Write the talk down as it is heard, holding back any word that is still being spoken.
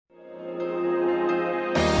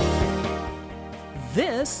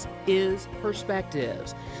This is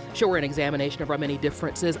Perspectives. Sure, an examination of our many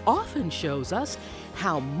differences often shows us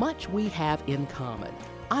how much we have in common.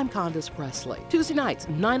 I'm Candace Presley. Tuesday nights,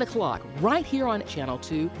 9 o'clock, right here on Channel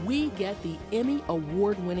 2, we get the Emmy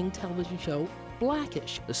Award-winning television show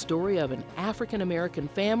Blackish, the story of an African-American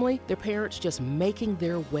family, their parents just making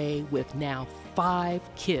their way with now 5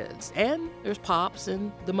 kids. And there's Pops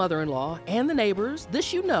and the mother-in-law and the neighbors,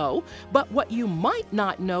 this you know, but what you might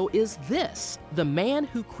not know is this. The man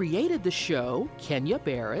who created the show, Kenya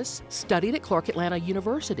Barris, studied at Clark Atlanta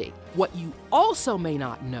University. What you also may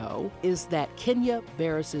not know is that Kenya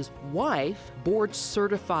Barris's wife,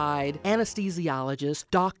 board-certified anesthesiologist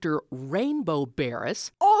Dr. Rainbow Barris,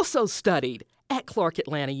 also studied at Clark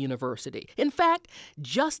Atlanta University. In fact,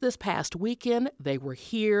 just this past weekend, they were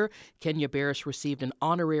here. Kenya Barris received an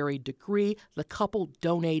honorary degree, the couple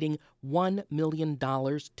donating $1 million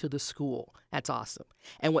to the school. That's awesome.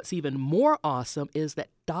 And what's even more awesome is that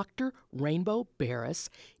Dr. Rainbow Barris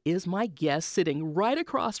is my guest sitting right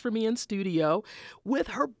across from me in studio with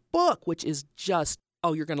her book, which is just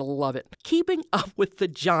oh, you're going to love it. Keeping Up with the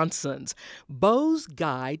Johnsons, Beau's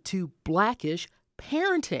Guide to Blackish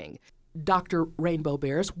Parenting. Dr. Rainbow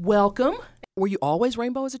Barris, welcome. Were you always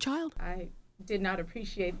Rainbow as a child? I did not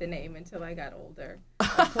appreciate the name until I got older.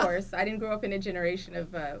 Of course, I didn't grow up in a generation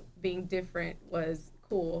of being different was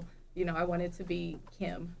cool. You know, I wanted to be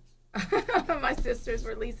Kim. My sisters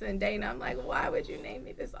were Lisa and Dana. I'm like, why would you name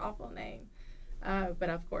me this awful name? But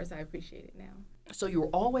of course, I appreciate it now. So you were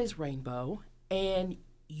always Rainbow, and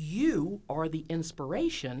you are the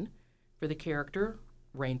inspiration for the character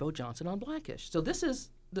Rainbow Johnson on Blackish. So this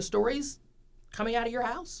is the stories coming out of your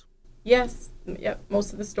house? Yes. Yep.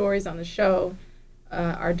 Most of the stories on the show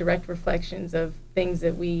are direct reflections of things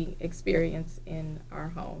that we experience in our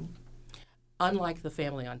home. Unlike the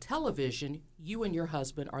family on television, you and your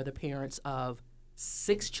husband are the parents of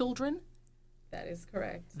 6 children? That is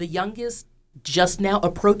correct. The youngest just now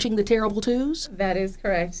approaching the terrible 2s? That is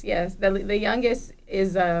correct, yes. The youngest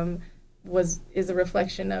is a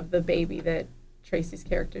reflection of the baby that Tracy's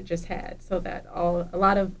character just had, so that a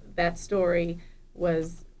lot of that story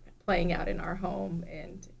was playing out in our home,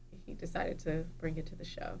 and he decided to bring it to the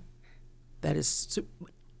show. That is,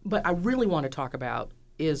 but I really want to talk about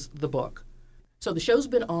is the book. So the show's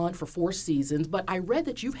been on for 4 seasons, but I read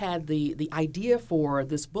that you've had the idea for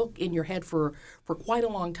this book in your head for quite a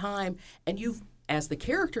long time, and you've, as the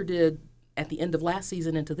character did at the end of last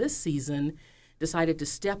season into this season, decided to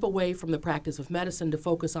step away from the practice of medicine to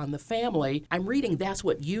focus on the family. I'm reading that's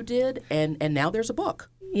what you did, and now there's a book.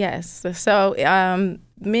 Yes. So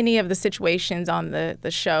many of the situations on the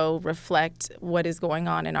show reflect what is going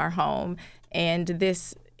on in our home. And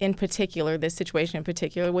this situation in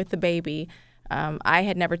particular with the baby, I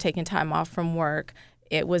had never taken time off from work.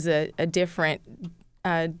 It was a different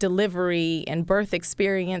delivery and birth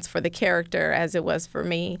experience for the character as it was for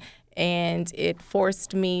me. And it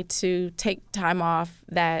forced me to take time off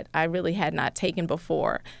that I really had not taken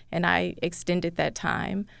before. And I extended that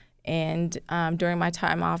time. And during my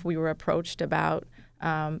time off, we were approached about,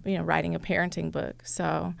 writing a parenting book.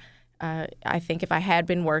 So I think if I had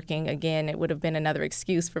been working, again, it would have been another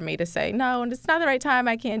excuse for me to say, no, it's not the right time,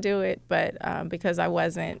 I can't do it. But because I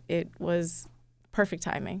wasn't, it was perfect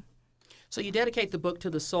timing. So you dedicate the book to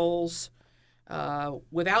the souls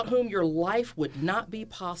without whom your life would not be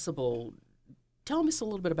possible. Tell us a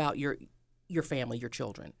little bit about your family, your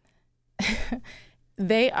children.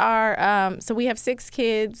 They are, so we have 6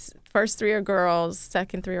 kids. First 3 are girls,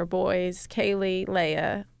 second 3 are boys. Kaylee,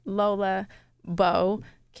 Leia, Lola, Beau.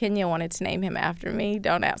 Kenya wanted to name him after me.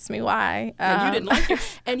 Don't ask me why. And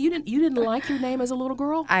you didn't like your name as a little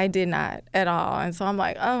girl? I did not at all. And so I'm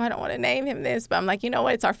like, oh, I don't want to name him this. But I'm like, you know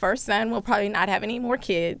what? It's our first son. We'll probably not have any more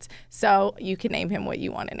kids. So you can name him what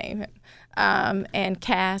you want to name him. And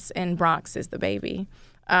Cass and Bronx is the baby.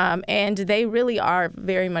 And they really are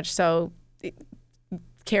very much so the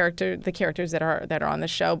characters that are on the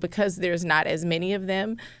show, because there's not as many of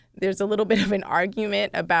them. There's a little bit of an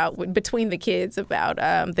argument between the kids about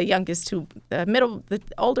the youngest 2, the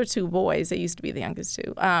older 2 boys. They used to be the youngest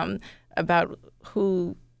 2, about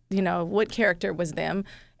who, what character was them.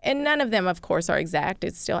 And none of them, of course, are exact.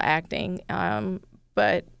 It's still acting.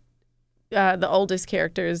 But the oldest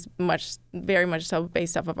character is very much so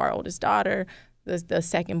based off of our oldest daughter. The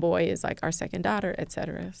second boy is like our second daughter, et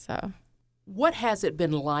cetera. So, what has it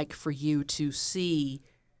been like for you to see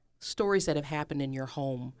stories that have happened in your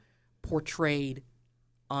home portrayed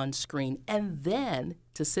on screen, and then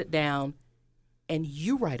to sit down and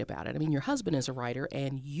you write about it? I mean, your husband is a writer,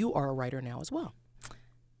 and you are a writer now as well.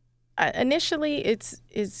 Initially, it's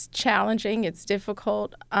challenging. It's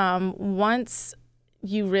difficult. Once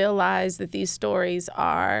you realize that these stories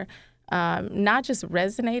are not just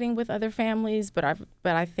resonating with other families, but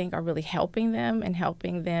I think are really helping them and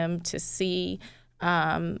helping them to see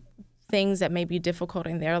things that may be difficult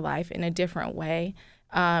in their life in a different way,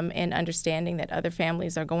 and understanding that other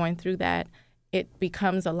families are going through that. It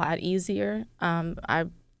becomes a lot easier. I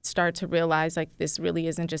start to realize like this really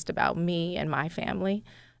isn't just about me and my family.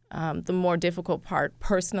 The more difficult part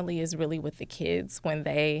personally is really with the kids when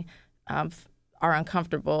they are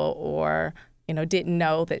uncomfortable or didn't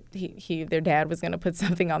know that their dad was going to put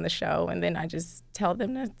something on the show, and then I just tell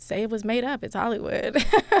them to say it was made up. It's Hollywood.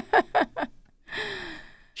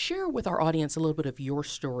 Share with our audience a little bit of your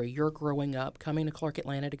story. You're growing up, coming to Clark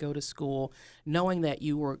Atlanta to go to school, knowing that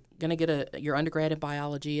you were going to get your undergrad in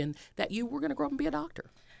biology and that you were going to grow up and be a doctor.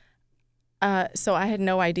 So I had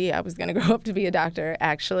no idea I was going to grow up to be a doctor,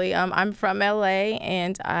 actually. I'm from L.A.,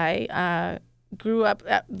 and I grew up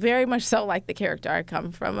very much so like the character. I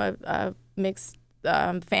come from a mixed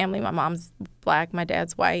family. My mom's Black, my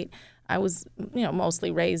dad's white. I was,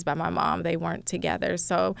 mostly raised by my mom. They weren't together.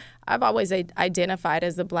 So I've always identified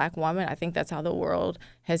as a Black woman. I think that's how the world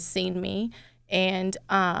has seen me. And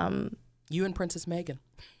you and Princess Megan.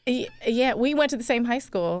 Yeah, we went to the same high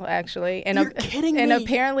school, actually. And You're kidding me. And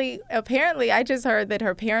apparently, I just heard that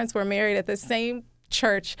her parents were married at the same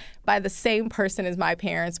church by the same person as my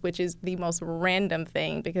parents, which is the most random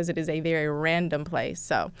thing because it is a very random place.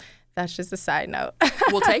 So that's just a side note.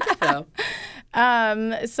 We'll take it, though.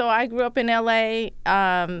 So I grew up in L.A.,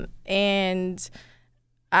 and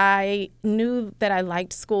I knew that I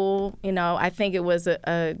liked school. I think it was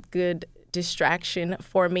a good distraction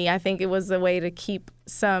for me. I think it was a way to keep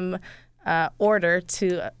some order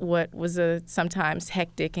to what was a sometimes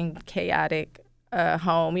hectic and chaotic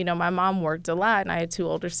home. My mom worked a lot, and I had two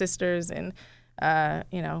older sisters, and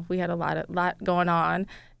we had a lot going on.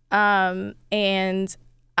 And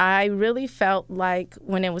I really felt like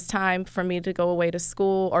when it was time for me to go away to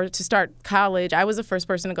school or to start college, I was the first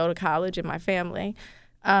person to go to college in my family.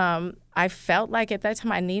 I felt like at that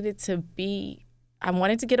time I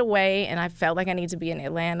wanted to get away, and I felt like I needed to be in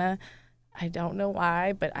Atlanta. I don't know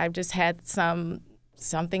why, but I just had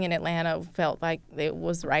something in Atlanta felt like it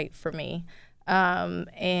was right for me.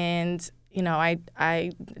 And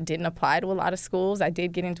I didn't apply to a lot of schools. I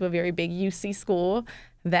did get into a very big UC school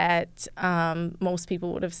that most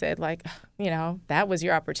people would have said, like, that was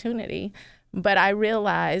your opportunity. But I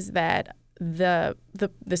realized that the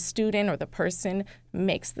student or the person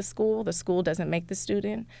makes the school doesn't make the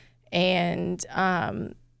student. And,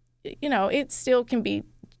 it still can be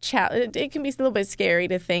it can be a little bit scary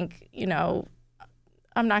to think,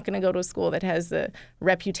 I'm not going to go to a school that has the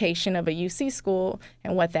reputation of a UC school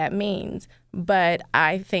and what that means. But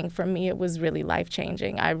I think for me, it was really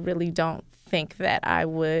life-changing. I really don't think that I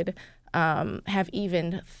would have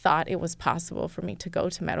even thought it was possible for me to go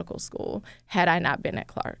to medical school had I not been at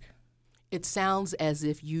Clark. It sounds as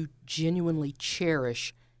if you genuinely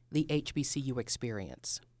cherish the HBCU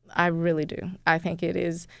experience. I really do. I think it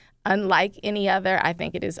is unlike any other. I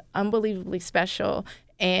think it is unbelievably special.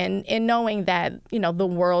 And in knowing that, the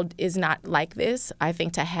world is not like this, I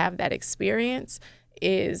think to have that experience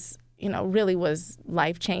is, really was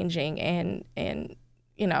life-changing. And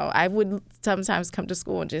I would sometimes come to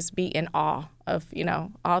school and just be in awe of,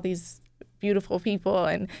 all these beautiful people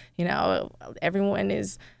and, everyone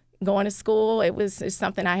is going to school. It's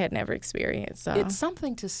something I had never experienced. So. It's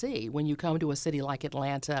something to see when you come to a city like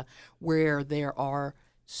Atlanta where there are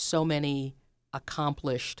so many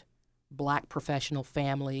accomplished Black professional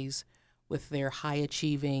families with their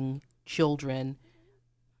high-achieving children,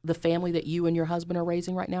 the family that you and your husband are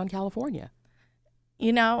raising right now in California.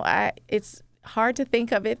 It's hard to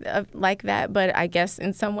think of it like that, but I guess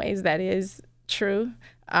in some ways that is true.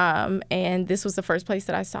 And this was the first place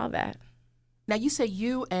that I saw that. Now, you say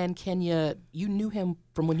you and Kenya, you knew him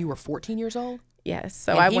from when you were 14 years old? Yes.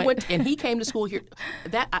 So and he came to school here.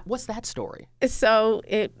 What's that story? So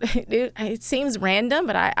it seems random,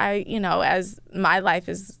 but I as my life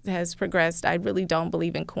has progressed, I really don't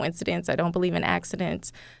believe in coincidence. I don't believe in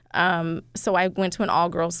accidents. So I went to an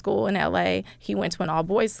all-girls school in LA. He went to an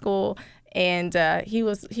all-boys school. And he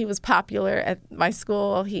was popular at my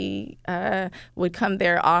school. He would come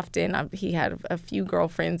there often. He had a few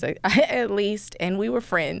girlfriends at least, and we were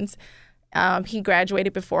friends. He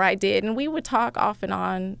graduated before I did, and we would talk off and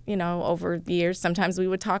on, over the years. Sometimes we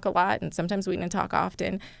would talk a lot, and sometimes we didn't talk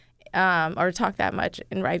often or talk that much.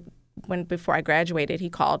 And before I graduated, he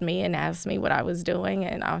called me and asked me what I was doing,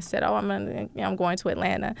 and I said, I'm going to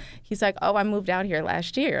Atlanta. He's like, oh, I moved out here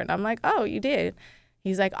last year. And I'm like, oh, you did?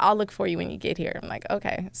 He's like, I'll look for you when you get here. I'm like,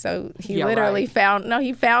 okay. So he Yeah, literally right.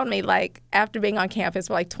 he found me like after being on campus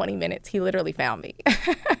for like 20 minutes. He literally found me.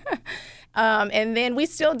 And then we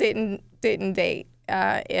still didn't date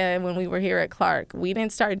when we were here at Clark. We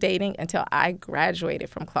didn't start dating until I graduated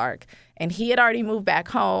from Clark. And he had already moved back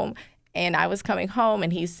home, and I was coming home,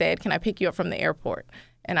 and he said, can I pick you up from the airport?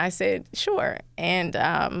 And I said, sure. And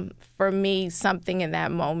for me, something in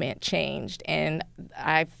that moment changed, and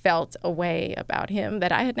I felt a way about him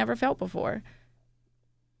that I had never felt before.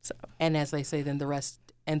 So. And as they say, then the rest,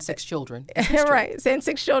 and 6 children. Right, and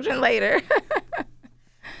 6 children later.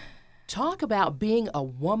 Talk about being a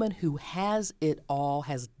woman who has it all,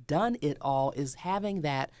 has done it all, is having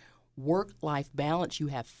that work-life balance. You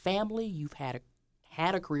have family, you've had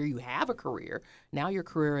a career, you have a career. Now your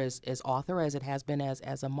career is author, as it has been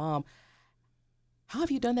as a mom. How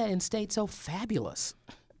have you done that and stayed so fabulous?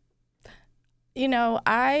 You know,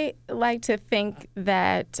 I like to think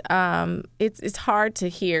that it's hard to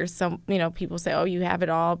hear some, people say, oh, you have it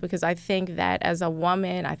all, because I think that as a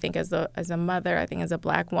woman, I think as a mother, I think as a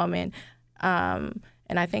Black woman, and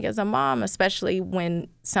I think as a mom, especially when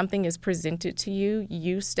something is presented to you,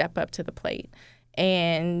 you step up to the plate.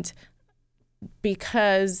 And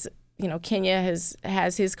because, Kenya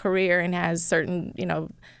has his career and has certain,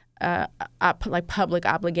 like public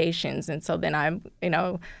obligations, and so then I'm,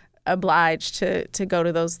 obliged to go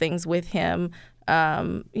to those things with him. You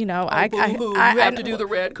have to do the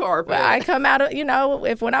red carpet. I come out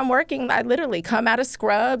of, when I'm working, I literally come out of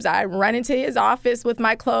scrubs. I run into his office with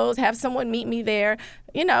my clothes, have someone meet me there.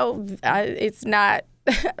 It's not.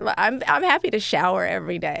 I'm happy to shower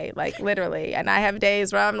every day, like literally. And I have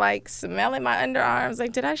days where I'm like smelling my underarms,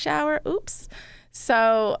 like, did I shower? Oops.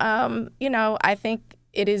 So, I think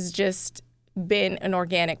it has just been an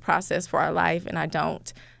organic process for our life, and I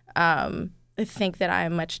don't think that I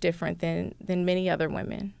am much different than many other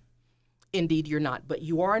women. Indeed, you're not. But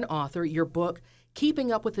you are an author. Your book,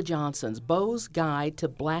 Keeping Up with the Johnsons, Beau's Guide to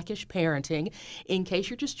Blackish Parenting. In case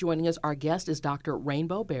you're just joining us, our guest is Dr.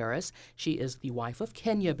 Rainbow Barris. She is the wife of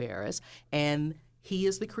Kenya Barris, and he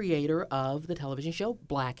is the creator of the television show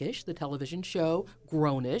Blackish, the television show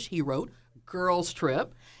Grownish. He wrote Girls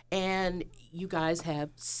Trip, and you guys have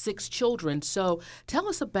 6 children. So tell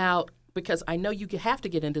us about, because I know you have to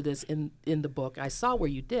get into this in the book. I saw where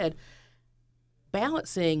you did,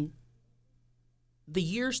 balancing the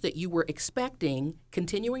years that you were expecting,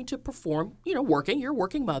 continuing to perform, working, you're a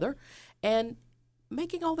working mother, and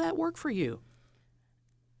making all that work for you.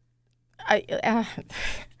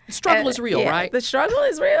 Struggle is real, right? The struggle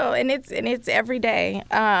is real, and it's every day.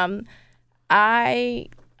 As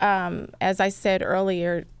I said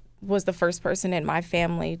earlier, was the first person in my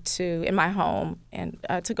family in my home and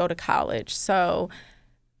to go to college. So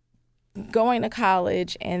going to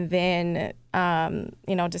college and then,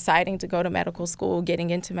 deciding to go to medical school,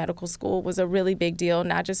 getting into medical school was a really big deal,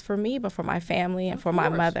 not just for me, but for my family and for my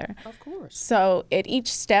mother. Of course. So at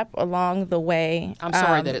each step along the way. I'm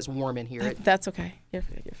sorry that it's warm in here. That's okay. You're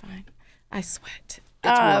fine. I sweat.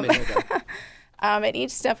 It's warm in here, though. At each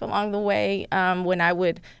step along the way, when I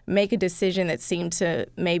would make a decision that seemed to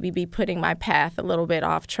maybe be putting my path a little bit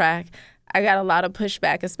off track, I got a lot of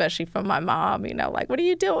pushback, especially from my mom, like, what are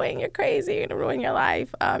you doing? You're crazy. You're going to ruin your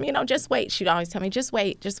life. Just wait. She'd always tell me, just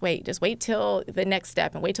wait till the next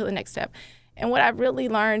step and wait till the next step. And what I've really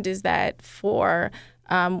learned is that for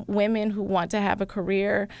women who want to have a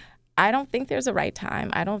career, I don't think there's a right time.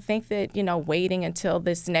 I don't think that, waiting until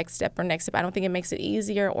this next step, I don't think it makes it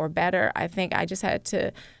easier or better. I think I just had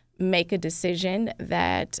to make a decision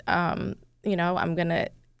that, I'm going to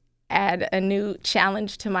add a new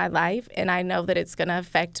challenge to my life, and I know that it's going to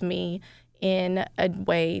affect me in a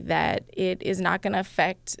way that it is not going to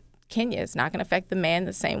affect Kenya. It's not going to affect the man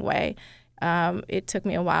the same way. It took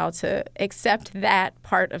me a while to accept that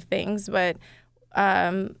part of things, but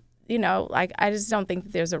I just don't think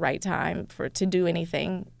that there's a right time to do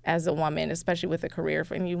anything as a woman, especially with a career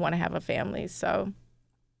and you want to have a family. So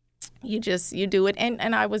you do it.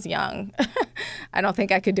 And I was young. I don't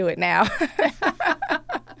think I could do it now.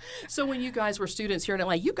 So when you guys were students here in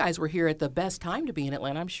Atlanta, you guys were here at the best time to be in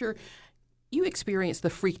Atlanta. I'm sure you experienced the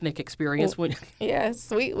Freaknik experience.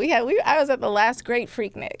 Yes, I was at the last great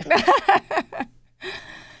Freaknik.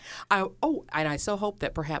 And I so hope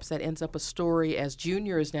that perhaps that ends up a story, as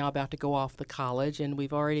Junior is now about to go off to college, and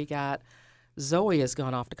we've already got Zoe has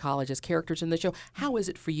gone off to college as characters in the show. How is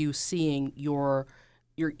it for you seeing your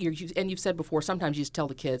and you've said before, sometimes you just tell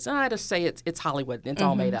the kids, just say it's Hollywood, it's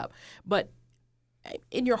all made up. But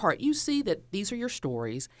in your heart, you see that these are your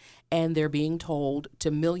stories, and they're being told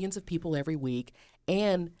to millions of people every week,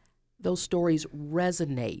 and those stories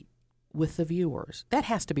resonate with the viewers? That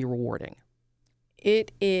has to be rewarding.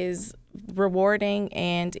 It is rewarding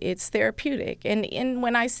and it's therapeutic. And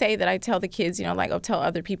when I say that, I tell the kids, like, tell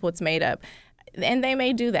other people it's made up. And they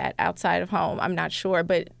may do that outside of home, I'm not sure.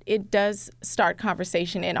 But it does start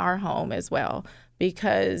conversation in our home as well,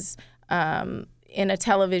 because in a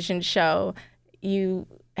television show, you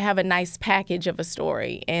have a nice package of a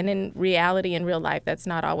story. And in reality, in real life, that's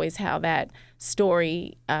not always how that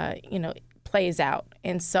story, plays out.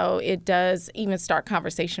 And so it does even start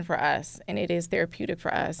conversation for us, and it is therapeutic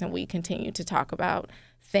for us. And we continue to talk about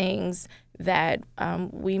things that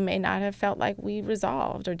we may not have felt like we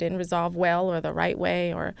resolved or didn't resolve well or the right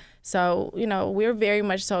way. Or so, we're very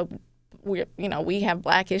much so, we have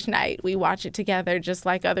Blackish Night. We watch it together just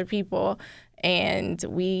like other people. And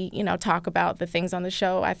we, talk about the things on the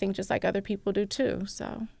show, I think, just like other people do too.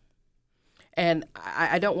 So. And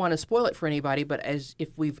I don't want to spoil it for anybody, but as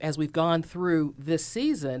we've gone through this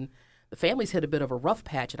season, the family's hit a bit of a rough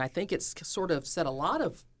patch, and I think it's sort of set a lot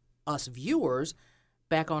of us viewers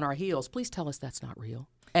back on our heels. Please tell us that's not real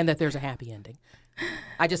and that there's a happy ending.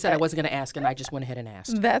 I just said I wasn't going to ask, and I just went ahead and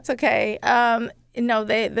asked. That's okay. No,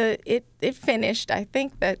 it finished. I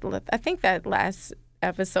think that last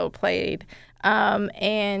episode played,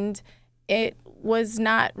 and it was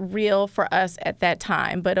not real for us at that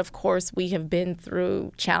time. But of course, we have been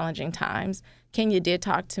through challenging times. Kenya did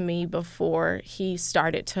talk to me before he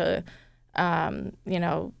started to, pin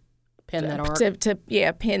that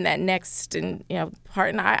arc. Pin that next part.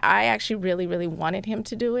 And I actually really, really wanted him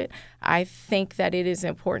to do it. I think that it is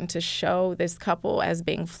important to show this couple as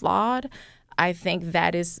being flawed. I think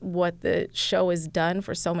that is what the show has done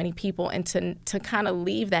for so many people, and to kind of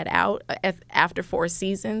leave that out after 4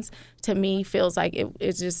 seasons, to me, feels like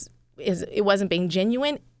it wasn't being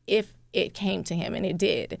genuine if it came to him, and it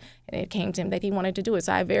did. And it came to him that he wanted to do it.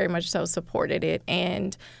 So I very much so supported it.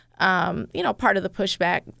 And, part of the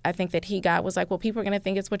pushback I think that he got was like, well, people are going to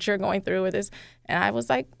think it's what you're going through or this. And I was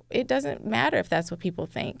like, it doesn't matter if that's what people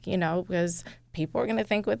think, because people are going to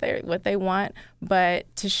think what they want.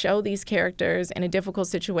 But to show these characters in a difficult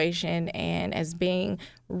situation and as being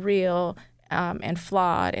real and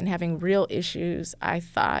flawed and having real issues, I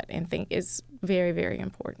thought and think is very, very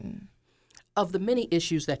important. Of the many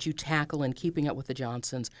issues that you tackle in Keeping Up with the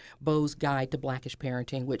Johnsons, Beau's Guide to Blackish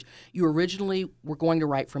Parenting, which you originally were going to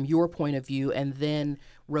write from your point of view and then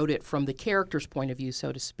wrote it from the character's point of view,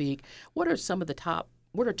 so to speak, what are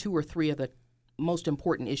 2 or 3 of the most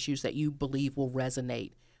important issues that you believe will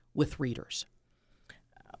resonate with readers?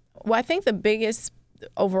 Well, I think the biggest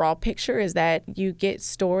overall picture is that you get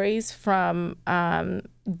stories from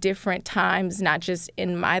different times, not just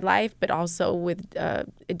in my life, but also with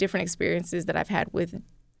different experiences that I've had with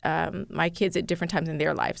my kids at different times in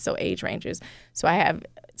their life, so age ranges. So I have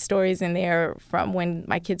stories in there from when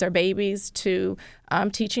my kids are babies to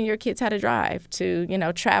teaching your kids how to drive to,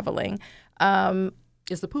 traveling.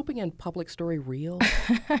 Is the pooping in public story real?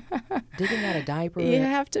 Digging out a diaper? You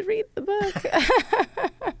have to read the book.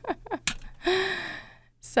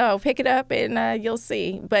 So pick it up and you'll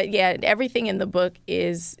see. But yeah, everything in the book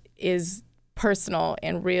is personal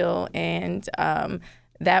and real. And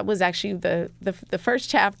that was actually the first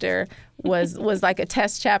chapter was like a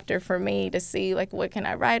test chapter for me to see, like, what can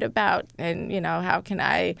I write about, and how can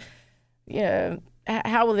I,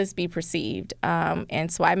 how will this be perceived? And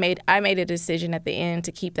so I made a decision at the end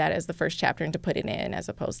to keep that as the first chapter and to put it in as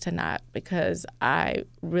opposed to not, because I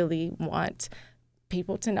really want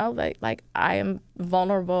people to know that, like, I am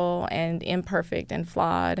vulnerable and imperfect and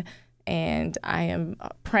flawed, and I am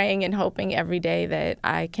praying and hoping every day that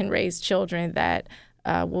I can raise children that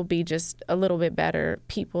will be just a little bit better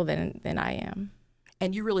people than I am.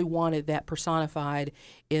 And you really wanted that personified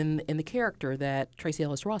in the character that Tracee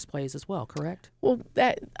Ellis Ross plays as well, correct? Well,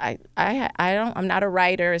 that I'm not a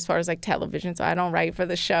writer as far as like television, so I don't write for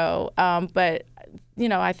the show. But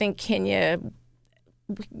I think Kenya,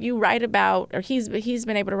 you write about, or he's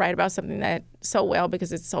been able to write about something that so well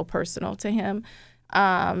because it's so personal to him.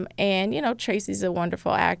 And Tracee's a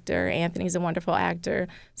wonderful actor. Anthony's a wonderful actor.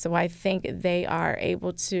 So I think they are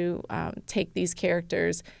able to take these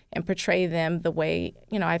characters and portray them the way,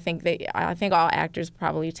 I think all actors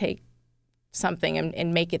probably take something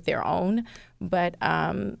and make it their own. But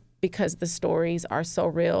because the stories are so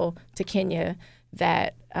real to Kenya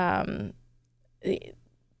that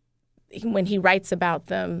when he writes about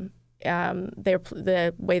them,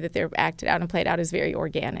 the way that they're acted out and played out is very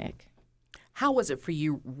organic. How was it for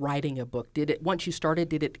you writing a book? Once you started,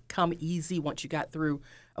 did it come easy once you got through,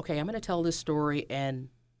 okay, I'm going to tell this story, and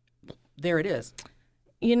there it is?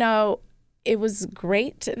 It was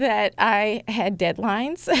great that I had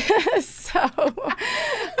deadlines. So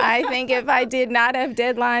I think if I did not have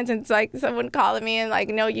deadlines and it's like someone calling me and like,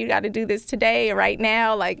 no, you got to do this today or right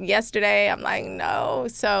now, like yesterday, I'm like, no.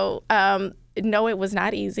 So, no, it was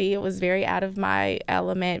not easy. It was very out of my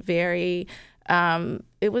element, it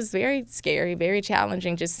was very scary, very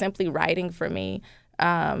challenging. Just simply writing for me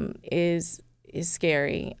is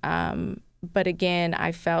scary. But again,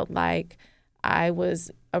 I felt like I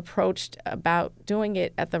was approached about doing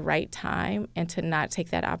it at the right time, and to not take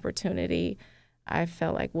that opportunity, I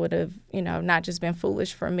felt like would have, not just been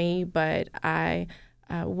foolish for me, but I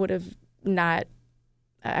would have not,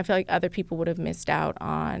 I feel like other people would have missed out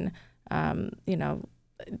on,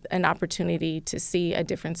 an opportunity to see a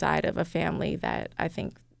different side of a family that I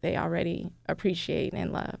think they already appreciate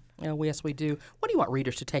and love. Oh, yes, we do. What do you want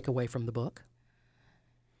readers to take away from the book?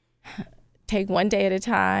 Take one day at a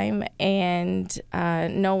time, and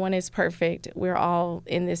no one is perfect. We're all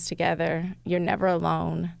in this together. You're never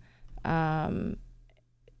alone.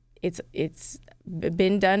 It's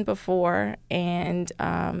been done before, and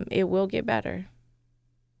it will get better.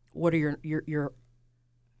 What are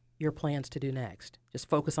your plans to do next? Just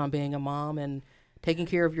focus on being a mom and taking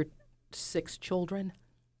care of your 6 children?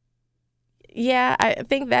 Yeah, I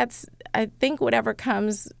think whatever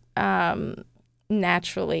comes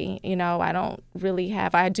naturally. I don't really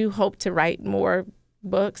have. I do hope to write more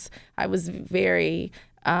books. I was very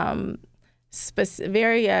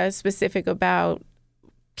specific about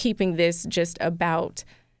keeping this just about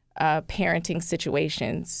parenting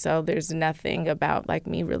situations. So there's nothing about like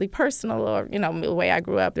me really personal or the way I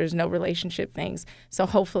grew up. There's no relationship things. So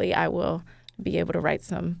hopefully I will be able to write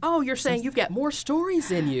some. Oh, you're saying you've got more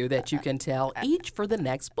stories in you that you can tell, each for the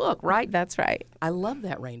next book, right? That's right. I love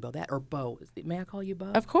that, Rainbow. Or Bo. May I call you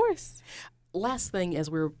Bo? Of course. Last thing,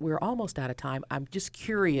 as we're almost out of time, I'm just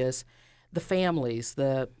curious, the families,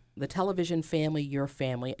 the television family, your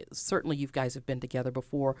family, certainly you guys have been together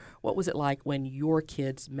before. What was it like when your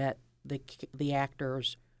kids met the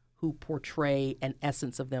actors who portray an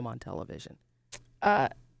essence of them on television? My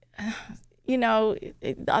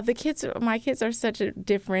kids are such a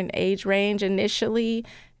different age range. Initially,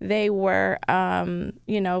 they were,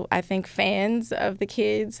 I think fans of the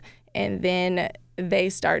kids, and then they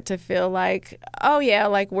start to feel like, oh yeah,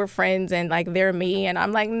 like we're friends and like they're me, and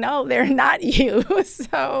I'm like, no, they're not you.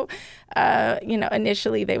 So,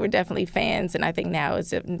 initially they were definitely fans, and I think now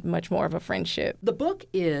it's much more of a friendship. The book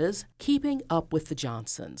is Keeping Up with the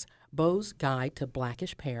Johnsons, Bo's Guide to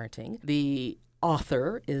Blackish Parenting. The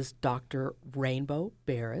author is Dr. Rainbow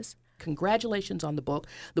Barris. Congratulations on the book.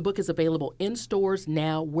 The book is available in stores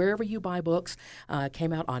now, wherever you buy books.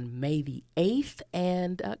 Came out on May the 8th,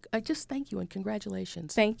 and I just thank you and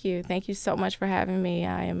congratulations. Thank you. Thank you so much for having me.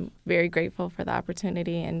 I am very grateful for the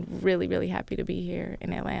opportunity and really, really happy to be here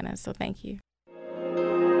in Atlanta, so thank you.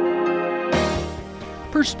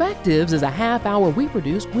 Perspectives is a half hour we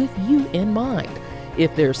produce with you in mind.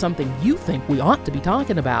 If there's something you think we ought to be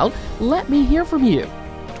talking about, let me hear from you.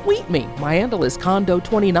 Tweet me. My handle is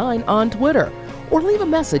Condo29 on Twitter, or leave a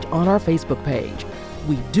message on our Facebook page.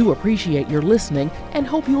 We do appreciate your listening and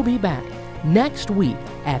hope you'll be back next week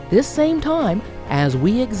at this same time as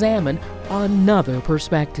we examine another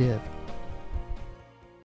perspective.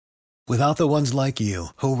 Without the ones like you,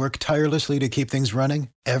 who work tirelessly to keep things running,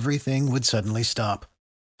 everything would suddenly stop.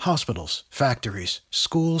 Hospitals, factories,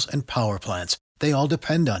 schools, and power plants, they all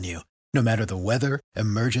depend on you. No matter the weather,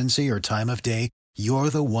 emergency, or time of day, you're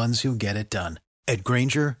the ones who get it done. At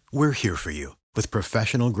Grainger, we're here for you with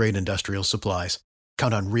professional-grade industrial supplies.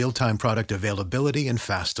 Count on real-time product availability and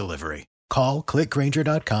fast delivery. Call, click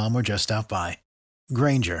Grainger.com, or just stop by.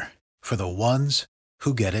 Grainger, for the ones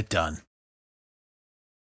who get it done.